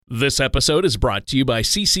This episode is brought to you by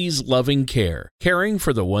CC's Loving Care, caring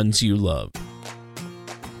for the ones you love.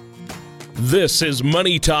 This is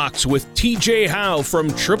Money Talks with TJ Howe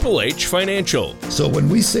from Triple H Financial. So when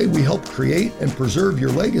we say we help create and preserve your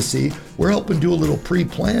legacy, we're helping do a little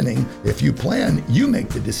pre-planning. If you plan, you make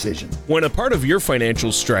the decision. When a part of your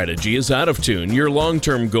financial strategy is out of tune, your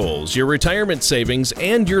long-term goals, your retirement savings,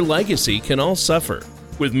 and your legacy can all suffer.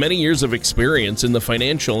 With many years of experience in the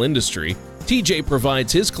financial industry, TJ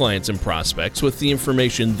provides his clients and prospects with the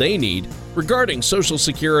information they need regarding Social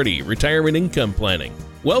Security, retirement income planning,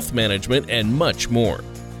 wealth management, and much more.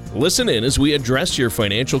 Listen in as we address your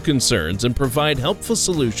financial concerns and provide helpful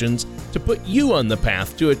solutions to put you on the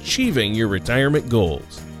path to achieving your retirement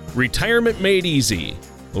goals. Retirement made easy.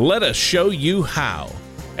 Let us show you how.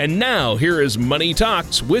 And now, here is Money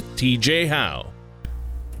Talks with TJ Howe.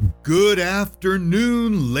 Good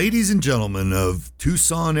afternoon, ladies and gentlemen of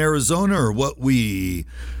Tucson, Arizona, or what we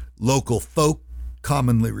local folk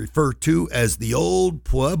commonly refer to as the Old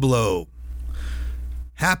Pueblo.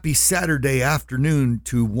 Happy Saturday afternoon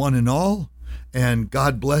to one and all, and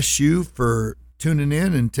God bless you for tuning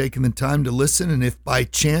in and taking the time to listen. And if by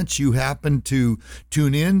chance you happen to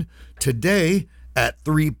tune in today at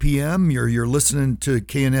 3 p.m., you're listening to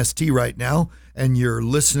KNST right now, and you're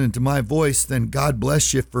listening to my voice, then God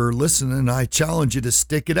bless you for listening. I challenge you to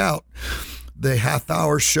stick it out. The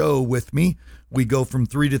half-hour show with me, we go from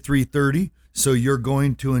 3 to 3:30. So you're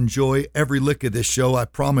going to enjoy every lick of this show. I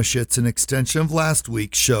promise you it's an extension of last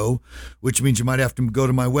week's show, which means you might have to go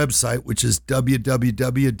to my website, which is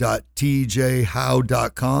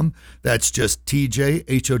www.tjhowe.com. That's just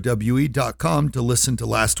tjhowe.com to listen to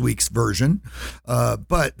last week's version.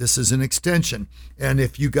 But this is an extension. And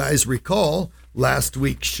if you guys recall, last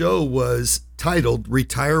week's show was titled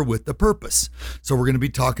Retire with a Purpose. So we're going to be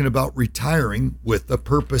talking about retiring with a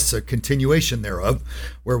purpose, a continuation thereof,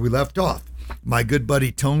 where we left off. My good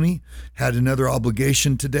buddy Tony had another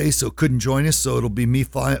obligation today, so couldn't join us, so it'll be me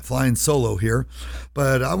flying solo here.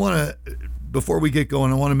 But before we get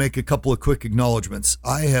going, I want to make a couple of quick acknowledgments.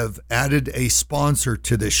 I have added a sponsor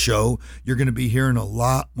to this show. You're going to be hearing a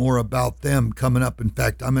lot more about them coming up. In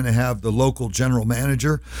fact, I'm going to have the local general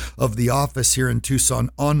manager of the office here in Tucson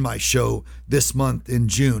on my show this month in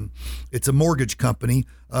June. It's a mortgage company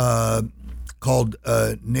called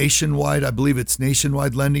Nationwide. I believe it's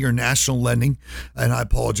Nationwide Lending or National Lending. And I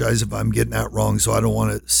apologize if I'm getting that wrong, so I don't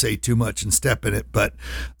want to say too much and step in it. But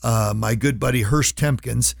my good buddy Hirsch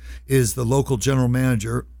Tempkins is the local general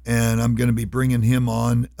manager, and I'm going to be bringing him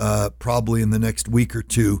on probably in the next week or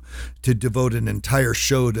two to devote an entire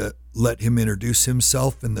show to let him introduce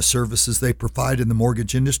himself and the services they provide in the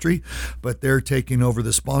mortgage industry. But they're taking over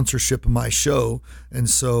the sponsorship of my show, and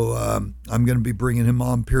so I'm going to be bringing him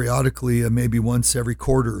on periodically, maybe once every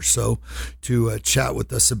quarter or so, to chat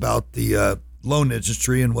with us about the loan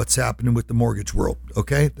industry and what's happening with the mortgage world.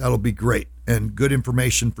 Okay, that'll be great and good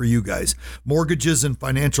information for you guys. Mortgages and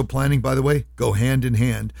financial planning, by the way, go hand in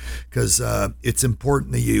hand, because it's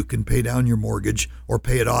important that you can pay down your mortgage or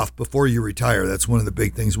pay it off before you retire. That's one of the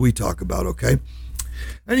big things we talk about, okay?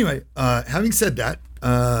 Anyway, having said that,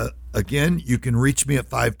 again, you can reach me at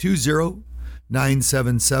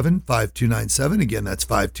 520-977-5297. Again, that's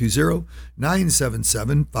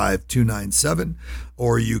 520-977-5297.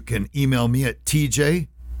 Or you can email me at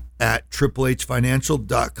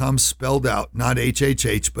tj@triplehfinancial.com, spelled out, not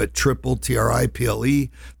HHH, but triple, TRIPLE,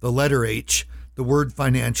 the letter H, the word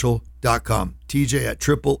financial.com,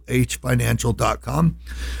 tj@triplehfinancial.com.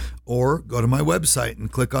 Or go to my website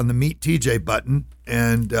and click on the Meet TJ button,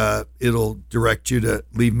 and it'll direct you to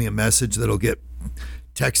leave me a message that'll get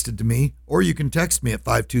texted to me, or you can text me at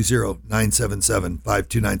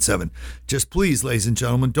 520-977-5297. Just please, ladies and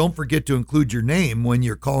gentlemen, don't forget to include your name when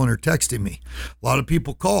you're calling or texting me. A lot of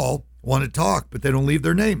people call, want to talk, but they don't leave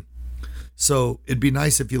their name. So it'd be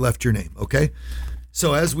nice if you left your name, okay?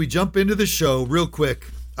 So as we jump into the show, real quick,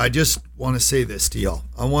 I just want to say this to y'all.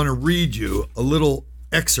 I want to read you a little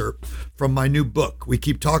excerpt from my new book. We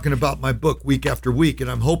keep talking about my book week after week,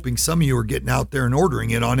 and I'm hoping some of you are getting out there and ordering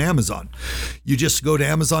it on Amazon. You just go to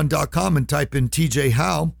Amazon.com and type in TJ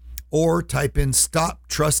Howe, or type in Stop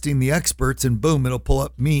Trusting the Experts, and boom, it'll pull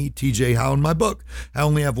up me, TJ Howe, and my book. I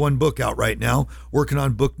only have one book out right now, working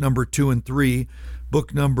on book number 2 and 3.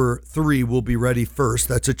 Book number 3 will be ready first.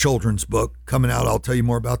 That's a children's book coming out. I'll tell you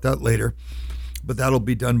more about that later, but that'll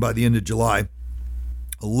be done by the end of July.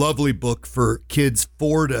 A lovely book for kids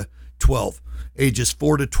 4 to 12, ages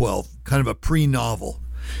 4 to 12, kind of a pre-novel.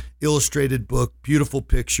 Illustrated book, beautiful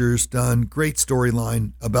pictures done, great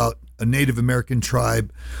storyline about a Native American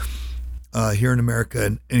tribe here in America.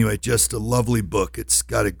 And anyway, just a lovely book. It's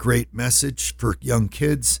got a great message for young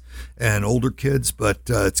kids and older kids, but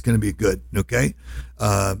it's going to be good. Okay.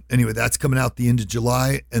 Anyway, that's coming out the end of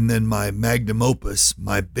July. And then my magnum opus,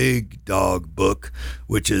 my big dog book,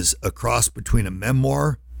 which is a cross between a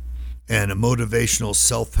memoir and a motivational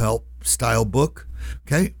self-help style book.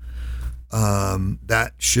 Okay.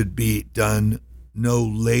 That should be done no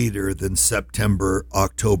later than September,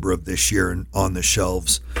 October of this year and on the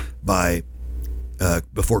shelves by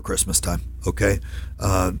before Christmas time. Okay.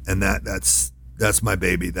 And that's my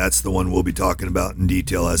baby. That's the one we'll be talking about in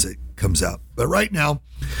detail as it comes out. But right now,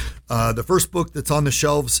 the first book that's on the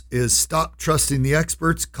shelves is Stop Trusting the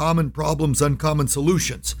Experts, Common Problems, Uncommon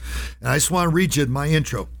Solutions. And I just want to read you my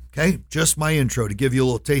intro. Okay. Just my intro to give you a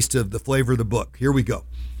little taste of the flavor of the book. Here we go.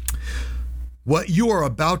 What you are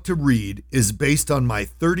about to read is based on my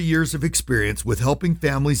 30 years of experience with helping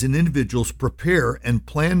families and individuals prepare and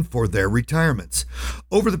plan for their retirements.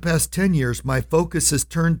 Over the past 10 years, my focus has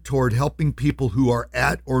turned toward helping people who are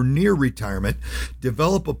at or near retirement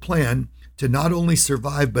develop a plan to not only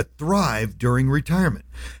survive but thrive during retirement.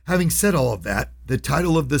 Having said all of that, the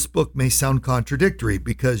title of this book may sound contradictory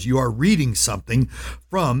because you are reading something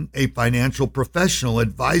from a financial professional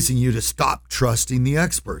advising you to stop trusting the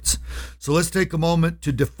experts. So let's take a moment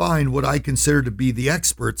to define what I consider to be the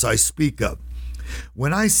experts I speak of.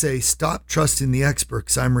 When I say stop trusting the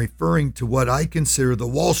experts, I'm referring to what I consider the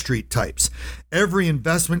Wall Street types. Every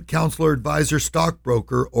investment counselor, advisor,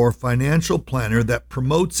 stockbroker, or financial planner that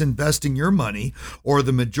promotes investing your money, or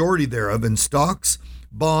the majority thereof, in stocks,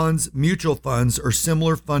 bonds, mutual funds, or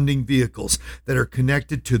similar funding vehicles that are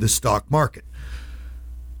connected to the stock market.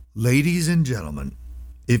 Ladies and gentlemen,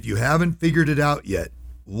 if you haven't figured it out yet,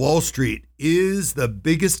 Wall Street is the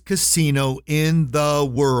biggest casino in the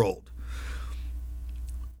world.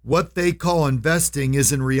 What they call investing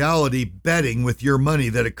is in reality betting with your money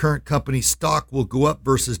that a current company's stock will go up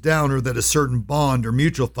versus down, or that a certain bond or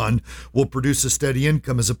mutual fund will produce a steady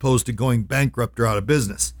income as opposed to going bankrupt or out of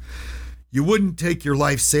business. You wouldn't take your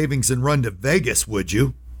life savings and run to Vegas, would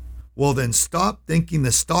you? Well, then stop thinking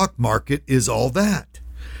the stock market is all that.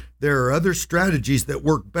 There are other strategies that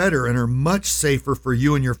work better and are much safer for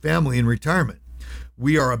you and your family in retirement.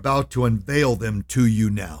 We are about to unveil them to you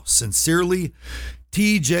now. Sincerely,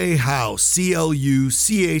 TJ Howe,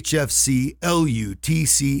 CLUCHFC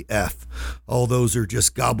LUTCF. All those are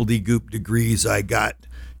just gobbledygook degrees I got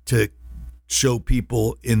to show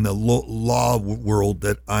people in the law world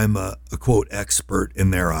that I'm a quote expert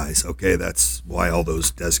in their eyes. Okay, that's why all those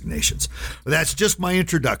designations. That's just my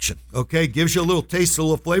introduction. Okay, gives you a little taste, a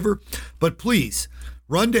little flavor. But please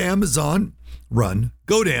run to Amazon.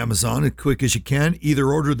 Go to Amazon as quick as you can. Either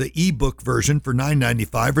order the ebook version for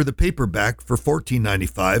 $9.95 or the paperback for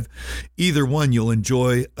 $14.95. Either one you'll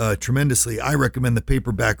enjoy tremendously. I recommend the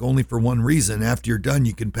paperback only for one reason. After you're done,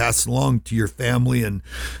 you can pass it along to your family and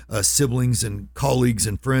siblings and colleagues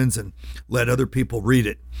and friends and let other people read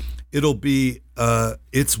it. It'll be,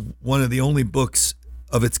 it's one of the only books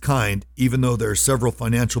of its kind, even though there are several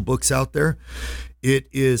financial books out there. It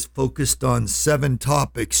is focused on 7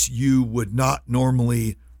 topics you would not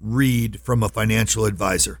normally read from a financial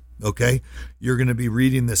advisor. Okay? You're going to be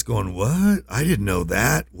reading this going, what? I didn't know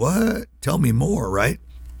that. What? Tell me more, right?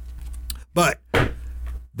 But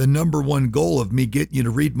the number one goal of me getting you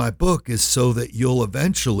to read my book is so that you'll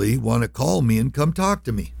eventually want to call me and come talk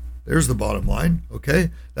to me. There's the bottom line.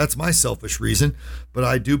 Okay? That's my selfish reason. But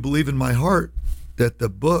I do believe in my heart that the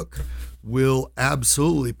book will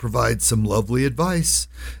absolutely provide some lovely advice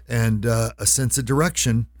and a sense of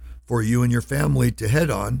direction for you and your family to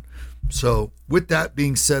head on. So with that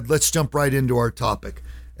being said, let's jump right into our topic.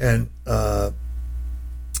 And actually,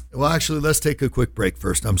 let's take a quick break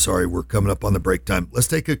first. I'm sorry, we're coming up on the break time. Let's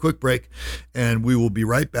take a quick break and we will be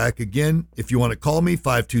right back. Again, if you want to call me,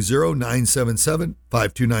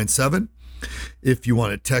 520-977-5297. If you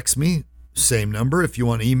want to text me, same number. If you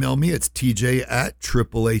want to email me, it's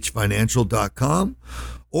tj@triplehfinancial.com,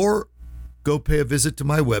 or go pay a visit to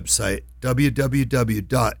my website,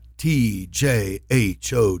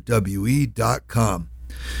 www.tjhowe.com,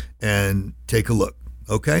 and take a look.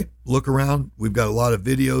 Okay? Look around. We've got a lot of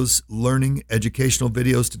videos, learning, educational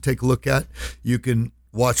videos to take a look at. You can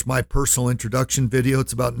watch my personal introduction video.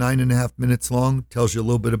 It's about 9.5 minutes long. Tells you a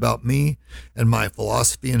little bit about me and my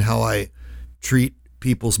philosophy and how I treat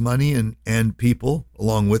people's money and people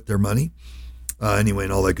along with their money. Anyway,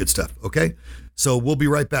 and all that good stuff. Okay. So we'll be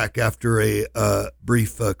right back after a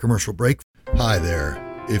brief commercial break. Hi there.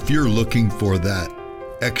 If you're looking for that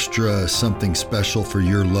extra something special for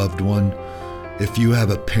your loved one, if you have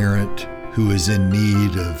a parent who is in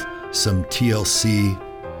need of some TLC,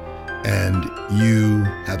 and you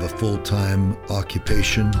have a full-time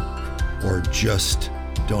occupation or just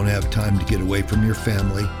don't have time to get away from your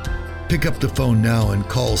family, pick up the phone now and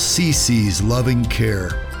call CC's Loving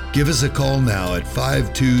Care. Give us a call now at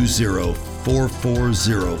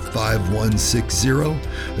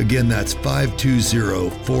 520-440-5160. Again, that's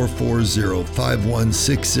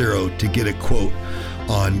 520-440-5160 to get a quote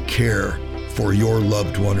on care for your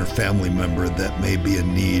loved one or family member that may be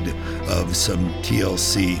in need of some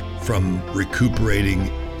TLC from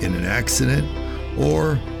recuperating in an accident,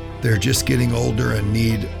 or they're just getting older and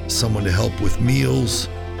need someone to help with meals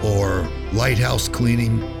or lighthouse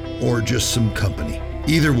cleaning or just some company.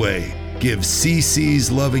 Either way, give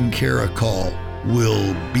CC's Loving Care a call.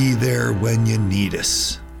 We'll be there when you need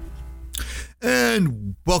us.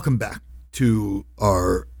 And welcome back to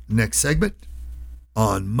our next segment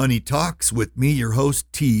on Money Talks with me, your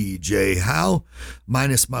host, TJ Howe,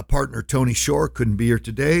 minus my partner, Tony Shore. Couldn't be here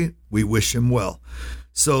today. We wish him well.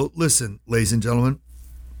 So listen, ladies and gentlemen,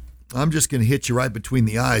 I'm just going to hit you right between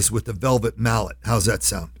the eyes with a velvet mallet. How's that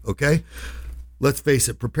sound? Okay? Let's face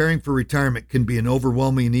it, preparing for retirement can be an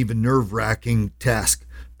overwhelming and even nerve-wracking task,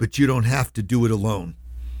 but you don't have to do it alone.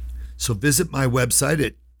 So visit my website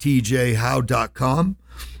at tjhowe.com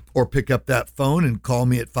or pick up that phone and call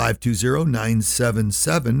me at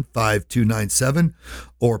 520-977-5297,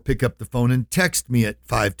 or pick up the phone and text me at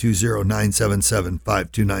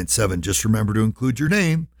 520-977-5297. Just remember to include your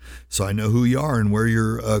name so I know who you are and where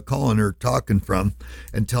you're calling or talking from,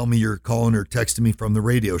 and tell me you're calling or texting me from the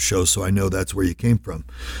radio show so I know that's where you came from.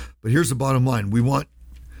 But here's the bottom line. We want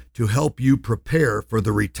to help you prepare for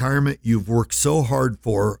the retirement you've worked so hard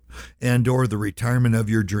for and or the retirement of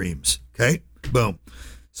your dreams. Okay? Boom.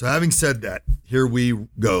 So having said that, here we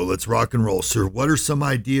go. Let's rock and roll. Sir, what are some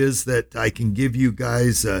ideas that I can give you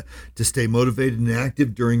guys to stay motivated and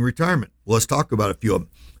active during retirement? Well, let's talk about a few of them.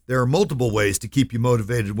 There are multiple ways to keep you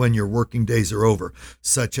motivated when your working days are over,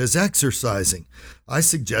 such as exercising. I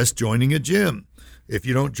suggest joining a gym. If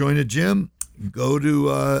you don't join a gym, go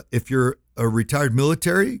to, if you're a retired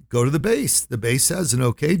military, go to the base. The base has an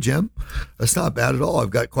okay gym. That's not bad at all. I've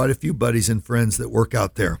got quite a few buddies and friends that work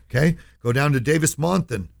out there, okay? Go down to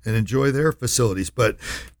Davis-Monthan and enjoy their facilities. But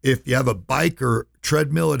if you have a bike or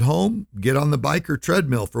treadmill at home, get on the bike or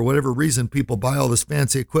treadmill. For whatever reason, people buy all this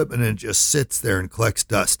fancy equipment and it just sits there and collects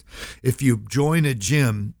dust. If you join a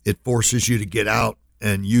gym, it forces you to get out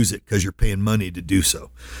and use it because you're paying money to do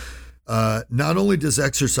so. Not only does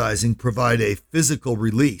exercising provide a physical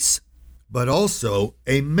release, but also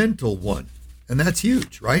a mental one. And that's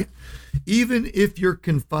huge, right? Even if you're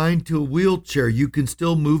confined to a wheelchair, you can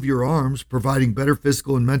still move your arms, providing better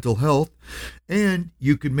physical and mental health. And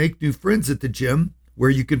you can make new friends at the gym where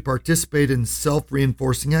you can participate in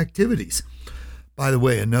self-reinforcing activities. By the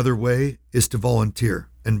way, another way is to volunteer.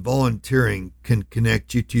 And volunteering can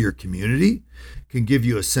connect you to your community, can give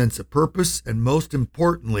you a sense of purpose, and most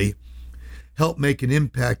importantly, help make an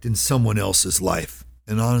impact in someone else's life.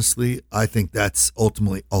 And honestly, I think that's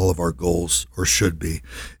ultimately all of our goals, or should be,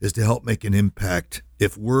 is to help make an impact.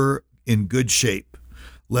 If we're in good shape,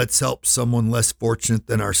 let's help someone less fortunate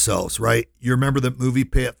than ourselves, right? You remember the movie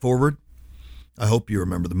Pay It Forward? I hope you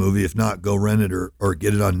remember the movie. If not, go rent it or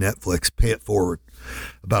get it on Netflix. Pay It Forward,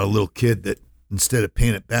 about a little kid that instead of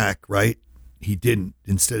paying it back, right? He didn't.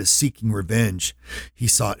 Instead of seeking revenge, he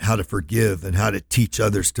sought how to forgive and how to teach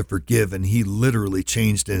others to forgive. And he literally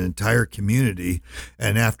changed an entire community.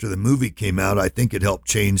 And after the movie came out, I think it helped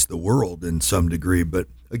change the world in some degree. But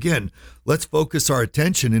again, let's focus our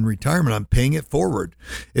attention in retirement on paying it forward.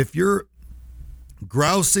 If you're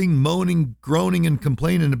grousing, moaning, groaning, and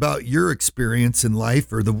complaining about your experience in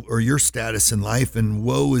life or your status in life, and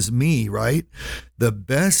woe is me, right? The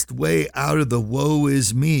best way out of the woe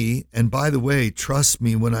is me, and by the way, trust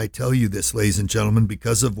me when I tell you this, ladies and gentlemen,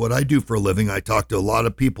 because of what I do for a living, I talk to a lot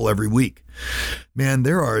of people every week. Man,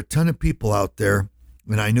 there are a ton of people out there,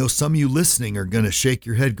 and I know some of you listening are going to shake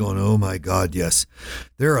your head going, oh my God, yes.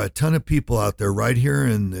 There are a ton of people out there right here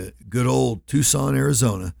in the good old Tucson,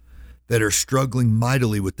 Arizona, that are struggling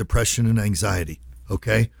mightily with depression and anxiety,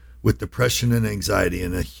 okay? With depression and anxiety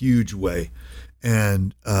in a huge way.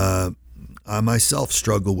 And I myself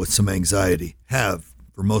struggle with some anxiety, have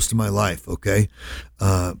for most of my life, okay?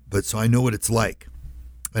 But so I know what it's like.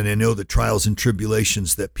 And I know the trials and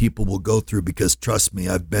tribulations that people will go through because, trust me,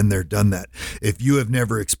 I've been there, done that. If you have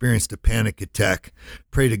never experienced a panic attack,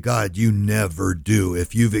 pray to God you never do.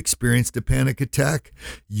 If you've experienced a panic attack,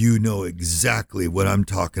 you know exactly what I'm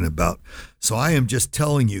talking about. So I am just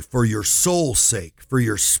telling you, for your soul's sake, for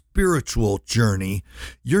your spiritual journey,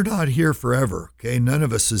 you're not here forever, okay? None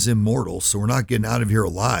of us is immortal, so we're not getting out of here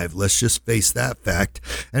alive. Let's just face that fact.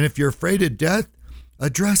 And if you're afraid of death,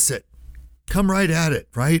 address it. Come right at it,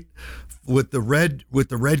 right? With the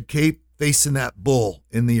red cape, facing that bull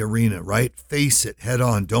in the arena, right? Face it head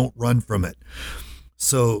on. Don't run from it.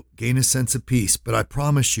 So gain a sense of peace. But I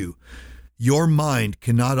promise you, your mind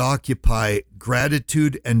cannot occupy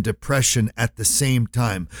gratitude and depression at the same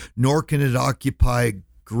time, nor can it occupy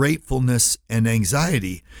gratefulness and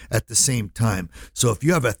anxiety at the same time. So if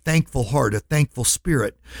you have a thankful heart, a thankful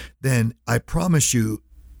spirit, then I promise you,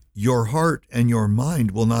 your heart and your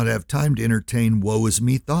mind will not have time to entertain woe is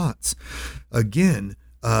me thoughts. Again,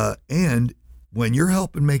 and when you're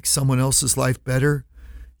helping make someone else's life better,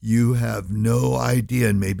 you have no idea,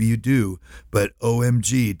 and maybe you do, but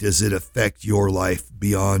OMG, does it affect your life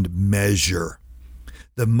beyond measure.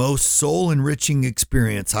 The most soul-enriching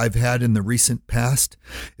experience I've had in the recent past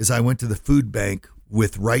is I went to the food bank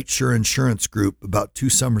with Right Sure Insurance Group about 2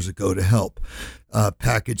 summers ago to help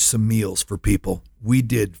package some meals for people. We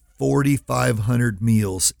did 4,500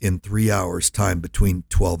 meals in 3 hours time between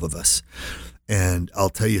 12 of us. And I'll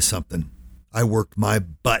tell you something, I worked my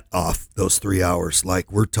butt off those 3 hours.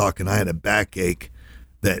 Like we're talking, I had a backache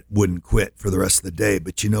that wouldn't quit for the rest of the day.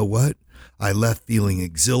 But you know what? I left feeling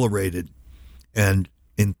exhilarated and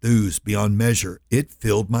enthused beyond measure. It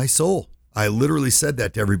filled my soul. I literally said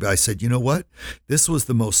that to everybody. I said, you know what? This was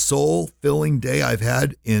the most soul-filling day I've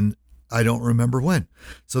had in I don't remember when.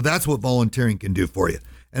 So that's what volunteering can do for you.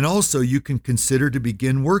 And also you can consider to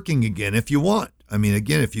begin working again if you want. I mean,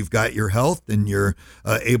 again, if you've got your health and you're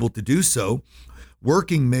able to do so,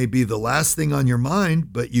 working may be the last thing on your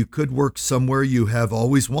mind, but you could work somewhere you have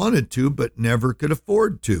always wanted to, but never could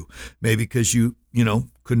afford to. Maybe because you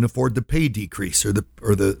couldn't afford the pay decrease or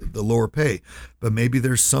the lower pay. But maybe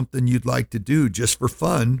there's something you'd like to do just for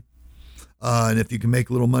fun. And if you can make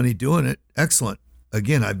a little money doing it, excellent.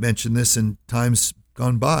 Again, I've mentioned this in times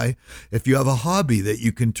gone by. If you have a hobby that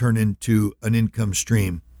you can turn into an income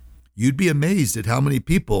stream, you'd be amazed at how many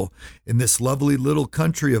people in this lovely little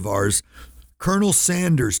country of ours. Colonel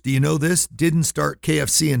Sanders, do you know this? Didn't start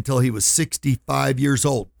KFC until he was 65 years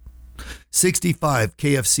old. 65,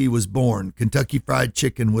 KFC was born. Kentucky Fried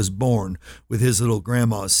Chicken was born with his little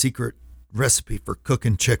grandma's secret recipe for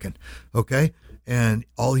cooking chicken. Okay? And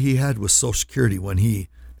all he had was Social Security when he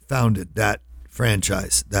founded that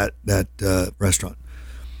franchise, that restaurant.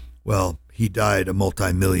 Well, he died a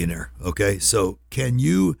multimillionaire. Okay? So can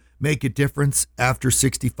you make a difference after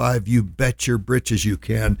 65? You bet your britches you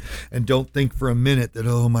can. And don't think for a minute that,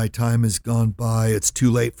 oh, my time has gone by. It's too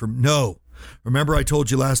late for me. No. Remember I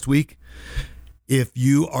told you last week, if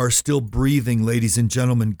you are still breathing, ladies and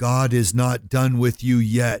gentlemen, God is not done with you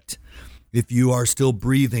yet. If you are still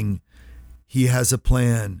breathing, he has a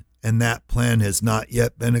plan, and that plan has not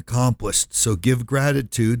yet been accomplished. So give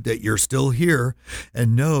gratitude that you're still here,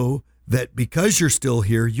 and know that because you're still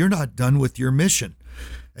here, you're not done with your mission.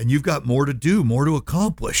 And you've got more to do, more to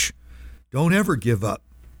accomplish. Don't ever give up.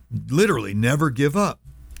 Literally never give up.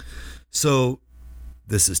 So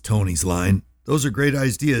this is Tony's line. Those are great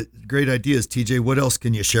ideas, TJ. What else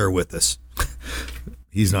can you share with us?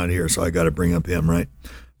 He's not here, so I got to bring up him, right?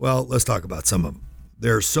 Well, let's talk about some of them.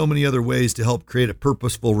 There are so many other ways to help create a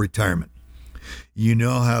purposeful retirement. You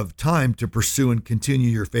now have time to pursue and continue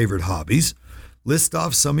your favorite hobbies. List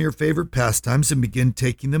off some of your favorite pastimes and begin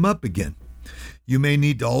taking them up again. You may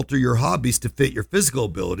need to alter your hobbies to fit your physical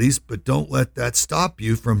abilities, but don't let that stop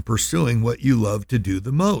you from pursuing what you love to do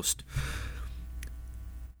the most.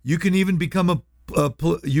 You can even become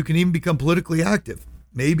politically active,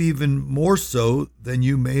 maybe even more so than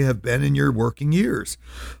you may have been in your working years.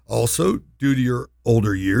 Also, due to your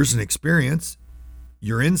older years and experience,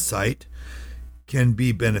 your insight can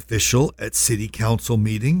be beneficial at city council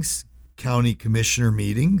meetings, county commissioner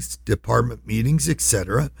meetings, department meetings,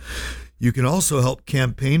 etc. You can also help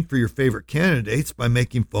campaign for your favorite candidates by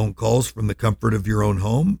making phone calls from the comfort of your own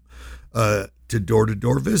home to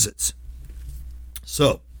door-to-door visits.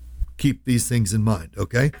 So keep these things in mind,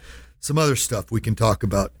 okay? Some other stuff we can talk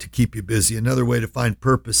about to keep you busy. Another way to find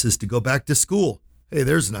purpose is to go back to school. Hey,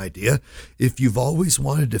 there's an idea. If you've always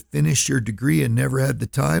wanted to finish your degree and never had the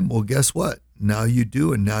time, well, guess what? Now you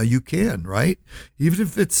do, and now you can, right? Even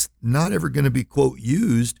if it's not ever going to be, quote,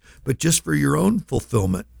 used, but just for your own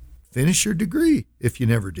fulfillment. Finish your degree if you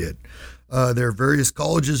never did. There are various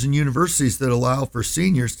colleges and universities that allow for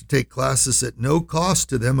seniors to take classes at no cost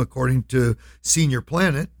to them, according to Senior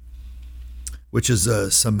Planet, which is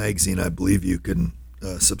some magazine I believe you can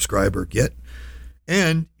subscribe or get.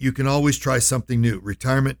 And you can always try something new.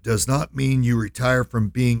 Retirement does not mean you retire from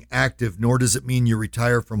being active, nor does it mean you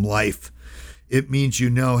retire from life. It means you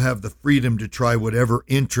now have the freedom to try whatever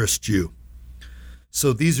interests you.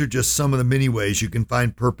 So these are just some of the many ways you can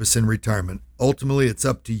find purpose in retirement. Ultimately, it's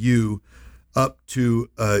up to you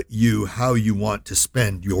how you want to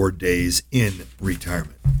spend your days in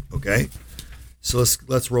retirement. Okay, so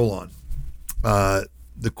let's roll on.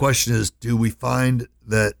 The question is, do we find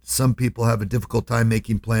that some people have a difficult time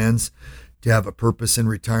making plans to have a purpose in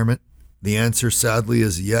retirement? The answer, sadly,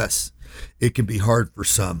 is yes. It can be hard for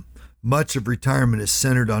some. Much of retirement is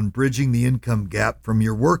centered on bridging the income gap from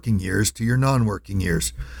your working years to your non-working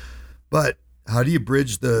years. But how do you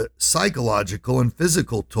bridge the psychological and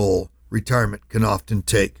physical toll retirement can often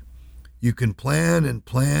take? You can plan and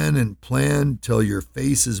plan and plan till your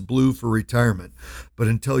face is blue for retirement. But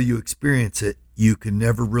until you experience it, you can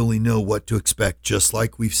never really know what to expect, just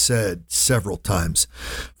like we've said several times.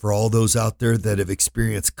 For all those out there that have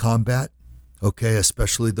experienced combat, okay,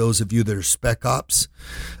 especially those of you that are spec ops,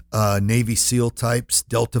 Navy SEAL types,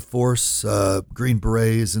 Delta Force, Green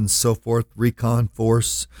Berets and so forth, Recon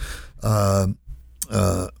Force, Recon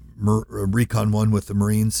 1 with the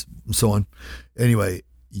Marines and so on. Anyway,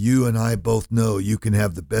 you and I both know you can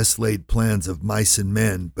have the best laid plans of mice and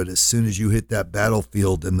men, but as soon as you hit that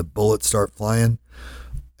battlefield and the bullets start flying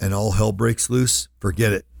and all hell breaks loose,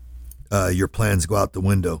 forget it. Your plans go out the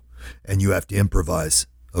window and you have to improvise.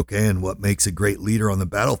 Okay, and what makes a great leader on the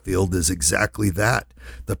battlefield is exactly that,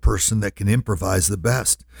 the person that can improvise the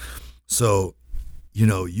best. So,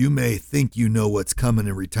 you may think you know what's coming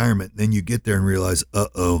in retirement, then you get there and realize,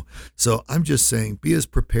 uh-oh. So I'm just saying, be as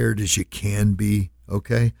prepared as you can be,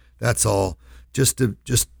 okay? That's all. Just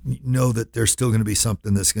know that there's still going to be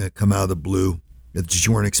something that's going to come out of the blue that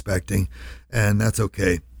you weren't expecting, and that's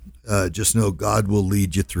okay. Just know God will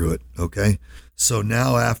lead you through it, okay? So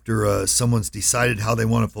now after someone's decided how they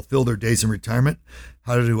want to fulfill their days in retirement,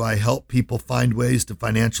 how do I help people find ways to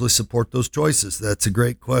financially support those choices? That's a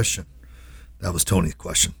great question. That was Tony's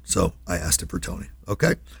question, so I asked it for Tony.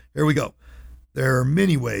 Okay, here we go. There are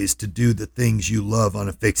many ways to do the things you love on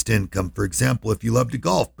a fixed income. For example, if you love to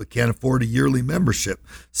golf but can't afford a yearly membership,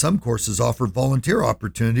 some courses offer volunteer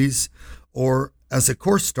opportunities, or as a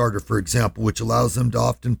course starter, for example, which allows them to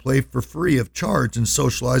often play for free of charge and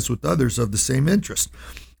socialize with others of the same interest.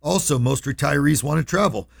 Also, most retirees want to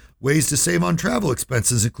travel. Ways to save on travel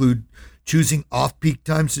expenses include choosing off-peak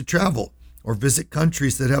times to travel or visit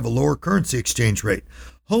countries that have a lower currency exchange rate.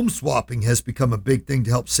 Home swapping has become a big thing to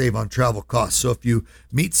help save on travel costs. So if you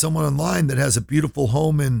meet someone online that has a beautiful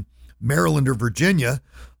home in Maryland or Virginia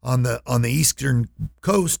on the eastern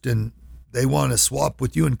coast and they want to swap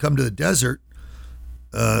with you and come to the desert,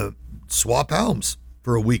 swap homes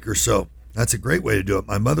for a week or so. That's a great way to do it.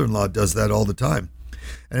 My mother-in-law does that all the time.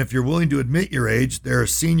 And if you're willing to admit your age, there are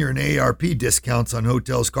senior and AARP discounts on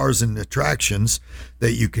hotels, cars, and attractions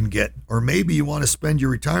that you can get. Or maybe you want to spend your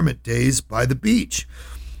retirement days by the beach.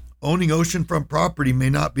 Owning oceanfront property may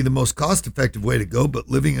not be the most cost-effective way to go, but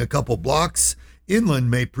living a couple blocks inland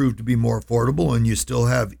may prove to be more affordable and you still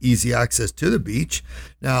have easy access to the beach.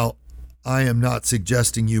 Now, I am not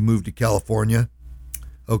suggesting you move to California.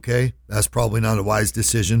 Okay, that's probably not a wise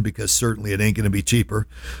decision because certainly it ain't going to be cheaper.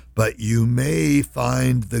 But you may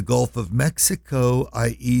find the Gulf of Mexico,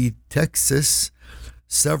 i.e. Texas.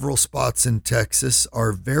 Several spots in Texas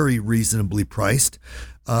are very reasonably priced.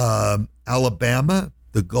 Alabama,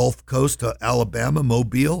 the Gulf Coast of Alabama,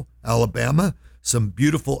 Mobile, Alabama, some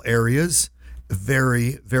beautiful areas,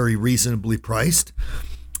 very, very reasonably priced.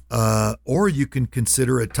 Or you can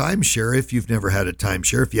consider a timeshare if you've never had a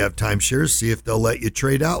timeshare. If you have timeshares, see if they'll let you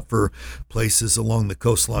trade out for places along the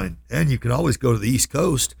coastline. And you can always go to the East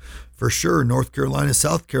Coast for sure. North Carolina,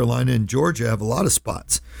 South Carolina, and Georgia have a lot of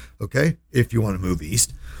spots, okay, if you want to move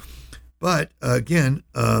east. But again,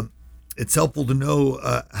 it's helpful to know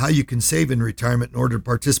how you can save in retirement in order to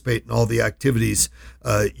participate in all the activities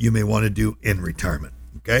you may want to do in retirement,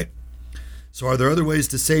 okay? So are there other ways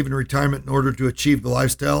to save in retirement in order to achieve the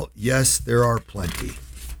lifestyle? Yes, there are plenty.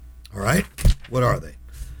 All right. What are they?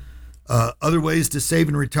 Other ways to save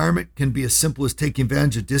in retirement can be as simple as taking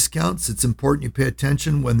advantage of discounts. It's important you pay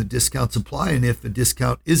attention when the discounts apply, and if a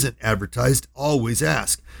discount isn't advertised, always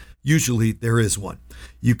ask. Usually there is one.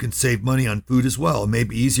 You can save money on food as well. It may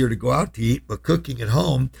be easier to go out to eat, but cooking at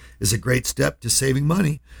home is a great step to saving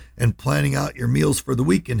money. And planning out your meals for the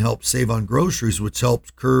week can help save on groceries, which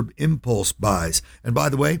helps curb impulse buys. And by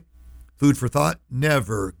the way, Food for thought,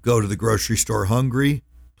 never go to the grocery store hungry.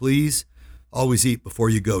 Please, always eat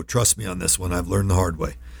before you go. Trust me on this one. I've learned the hard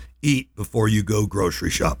way. Eat before you go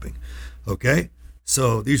grocery shopping. Okay?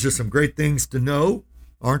 So these are some great things to know,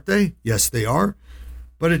 aren't they? Yes, they are.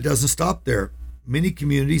 But it doesn't stop there. Many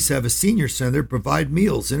communities have a senior center provide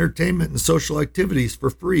meals, entertainment, and social activities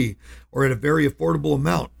for free or at a very affordable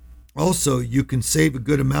amount. Also, you can save a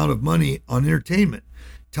good amount of money on entertainment.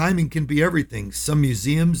 Timing can be everything. Some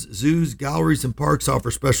museums, zoos, galleries, and parks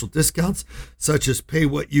offer special discounts, such as pay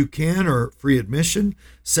what you can or free admission.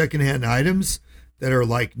 Secondhand items that are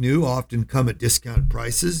like new often come at discounted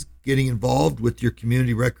prices. Getting involved with your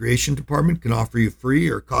community recreation department can offer you free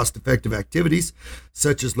or cost-effective activities,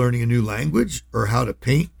 such as learning a new language or how to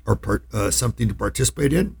paint or something to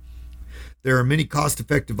participate in. There are many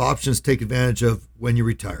cost-effective options to take advantage of when you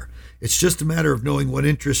retire. It's just a matter of knowing what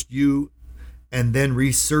interests you and then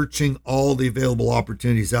researching all the available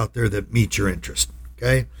opportunities out there that meet your interest.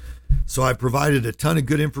 Okay? So I provided a ton of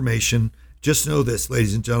good information. Just know this,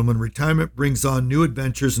 ladies and gentlemen, retirement brings on new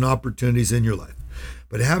adventures and opportunities in your life.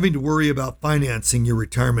 But having to worry about financing your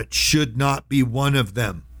retirement should not be one of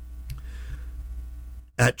them.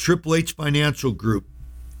 At Triple H Financial Group,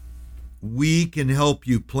 we can help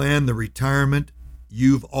you plan the retirement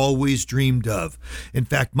you've always dreamed of. In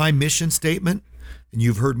fact, my mission statement, and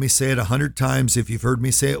you've heard me say it 100 times if you've heard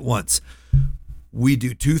me say it once, we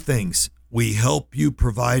do two things. We help you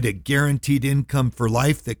provide a guaranteed income for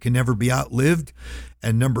life that can never be outlived.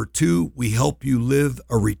 And number two, we help you live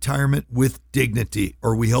a retirement with dignity,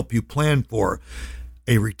 or we help you plan for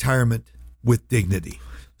a retirement with dignity.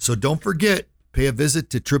 So don't forget, pay a visit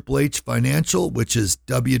to Triple H Financial, which is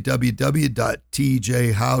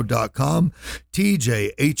www.tjhowe.com,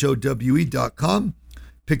 tjhowe.com.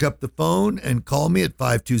 Pick up the phone and call me at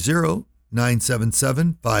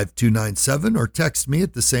 520-977-5297 or text me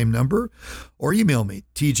at the same number or email me,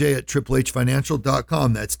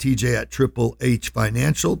 tj@triplehfinancial.com. That's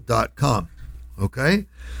tj@triplehfinancial.com. Okay?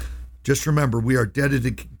 Just remember, we are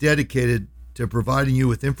dedicated to providing you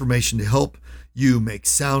with information to help you make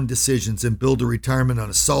sound decisions and build a retirement on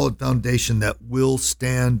a solid foundation that will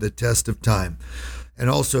stand the test of time. And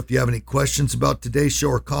also, if you have any questions about today's show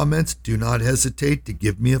or comments, do not hesitate to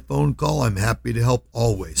give me a phone call. I'm happy to help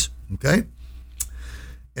always. Okay?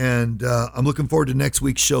 And I'm looking forward to next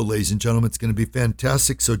week's show, ladies and gentlemen. It's going to be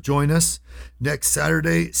fantastic. So join us next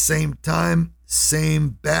Saturday, same time,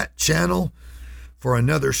 same bat channel, for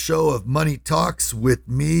another show of Money Talks with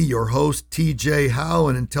me, your host, TJ Howe.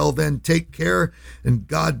 And until then, take care and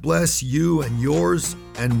God bless you and yours.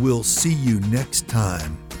 And we'll see you next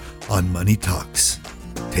time on Money Talks.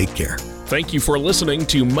 Take care. Thank you for listening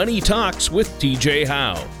to Money Talks with TJ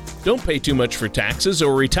Howe. Don't pay too much for taxes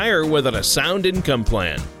or retire without a sound income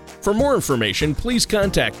plan. For more information, please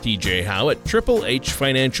contact TJ Howe at Triple H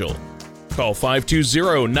Financial. Call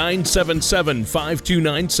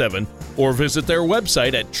 520-977-5297 or visit their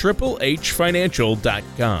website at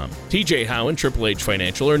triplehfinancial.com. TJ Howe and Triple H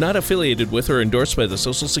Financial are not affiliated with or endorsed by the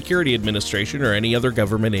Social Security Administration or any other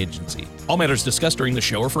government agency. All matters discussed during the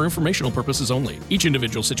show are for informational purposes only. Each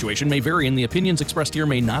individual situation may vary and the opinions expressed here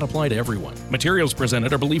may not apply to everyone. Materials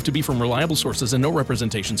presented are believed to be from reliable sources and no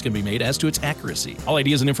representations can be made as to its accuracy. All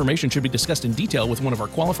ideas and information should be discussed in detail with one of our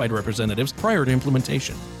qualified representatives prior to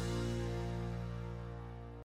implementation.